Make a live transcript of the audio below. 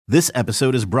This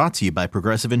episode is brought to you by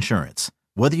Progressive Insurance.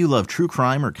 Whether you love true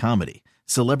crime or comedy,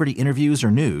 celebrity interviews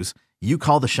or news, you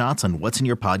call the shots on what's in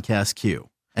your podcast queue.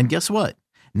 And guess what?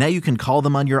 Now you can call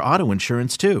them on your auto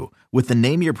insurance too with the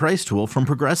Name Your Price tool from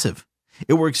Progressive.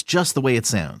 It works just the way it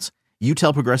sounds. You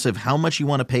tell Progressive how much you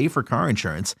want to pay for car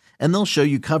insurance, and they'll show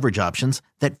you coverage options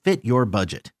that fit your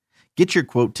budget. Get your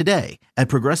quote today at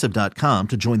Progressive.com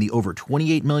to join the over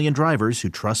 28 million drivers who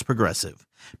trust Progressive.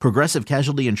 Progressive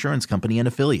Casualty Insurance Company and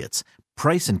Affiliates.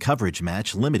 Price and coverage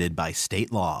match limited by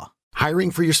state law. Hiring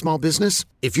for your small business?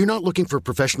 If you're not looking for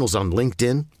professionals on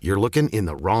LinkedIn, you're looking in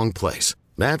the wrong place.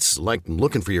 That's like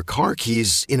looking for your car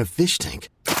keys in a fish tank.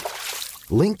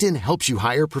 LinkedIn helps you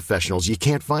hire professionals you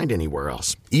can't find anywhere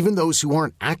else, even those who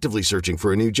aren't actively searching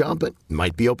for a new job but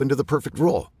might be open to the perfect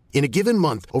role. In a given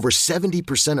month, over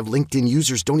 70% of LinkedIn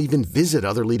users don't even visit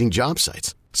other leading job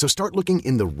sites. So start looking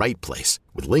in the right place.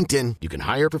 With LinkedIn, you can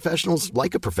hire professionals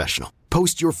like a professional.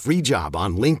 Post your free job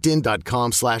on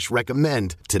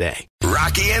linkedin.com/recommend today.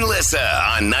 Rocky and Lissa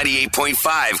on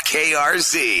 98.5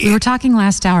 KRZ. We were talking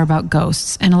last hour about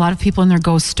ghosts, and a lot of people in their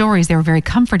ghost stories, they were very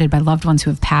comforted by loved ones who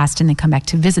have passed and they come back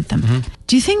to visit them. Mm-hmm.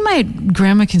 Do you think my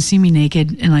grandma can see me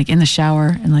naked and like in the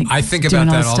shower and like I think about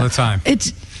that all the time.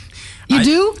 You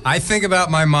do? I think about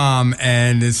my mom,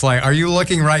 and it's like, are you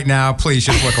looking right now? Please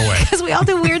just look away. Because we all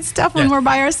do weird stuff when we're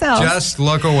by ourselves. Just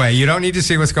look away. You don't need to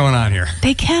see what's going on here.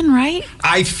 They can, right?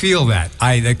 I feel that.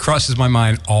 That crosses my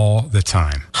mind all the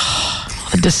time.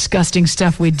 The disgusting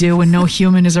stuff we do when no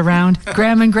human is around.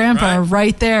 Grandma and Grandpa are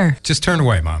right there. Just turn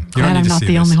away, Mom. You don't Glad need I'm to not see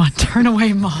the this. only one. Turn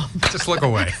away, Mom. Just look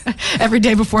away. Every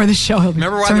day before the show, he'll be,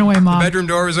 Remember why turn away, Mom. the bedroom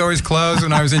door was always closed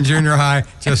when I was in junior high?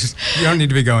 Just, you don't need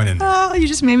to be going in there. Oh, you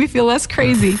just made me feel less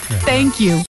crazy. Thank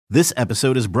you. This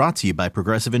episode is brought to you by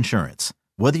Progressive Insurance.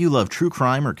 Whether you love true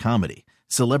crime or comedy,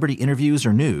 celebrity interviews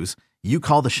or news, you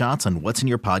call the shots on what's in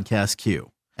your podcast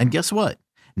queue. And guess what?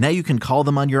 Now you can call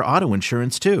them on your auto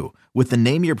insurance too with the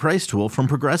Name Your Price tool from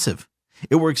Progressive.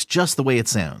 It works just the way it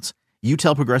sounds. You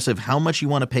tell Progressive how much you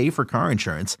want to pay for car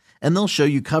insurance, and they'll show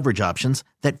you coverage options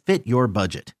that fit your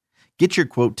budget. Get your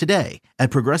quote today at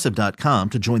Progressive.com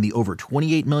to join the over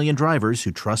 28 million drivers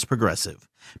who trust Progressive.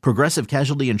 Progressive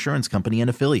Casualty Insurance Company and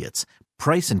Affiliates.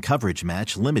 Price and coverage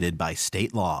match limited by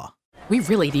state law. We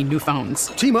really need new phones.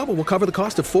 T-Mobile will cover the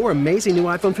cost of 4 amazing new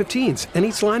iPhone 15s, and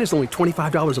each line is only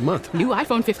 $25 a month. New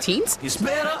iPhone 15s? It's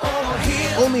better over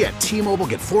here. Only at T-Mobile,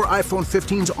 get 4 iPhone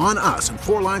 15s on us and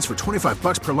 4 lines for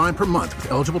 $25 per line per month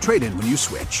with eligible trade-in when you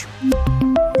switch.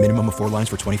 Minimum of 4 lines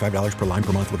for $25 per line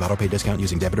per month with autopay discount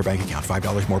using debit or bank account.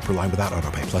 $5 more per line without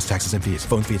autopay, plus taxes and fees.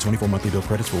 Phone fee at 24 monthly bill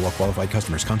credits for well-qualified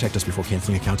customers. Contact us before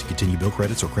canceling account to continue bill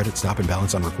credits or credit stop and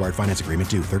balance on required finance agreement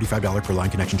due. $35 per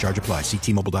line connection charge applies. See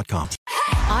T-Mobile.com.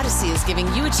 Odyssey is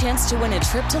giving you a chance to win a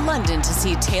trip to London to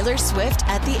see Taylor Swift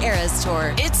at the Eras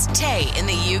Tour. It's Tay in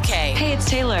the UK. Hey, it's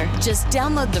Taylor. Just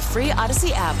download the free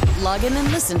Odyssey app, log in and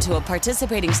listen to a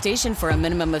participating station for a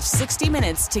minimum of 60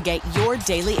 minutes to get your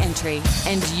daily entry.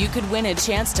 And you could win a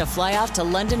chance to fly off to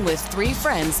London with 3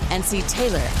 friends and see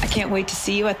Taylor. I can't wait to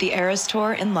see you at the Eras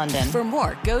Tour in London. For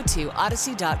more, go to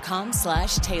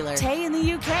odyssey.com/Taylor. Tay in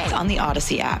the UK. On the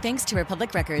Odyssey app. Thanks to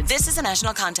Republic Records. This is a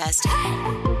national contest.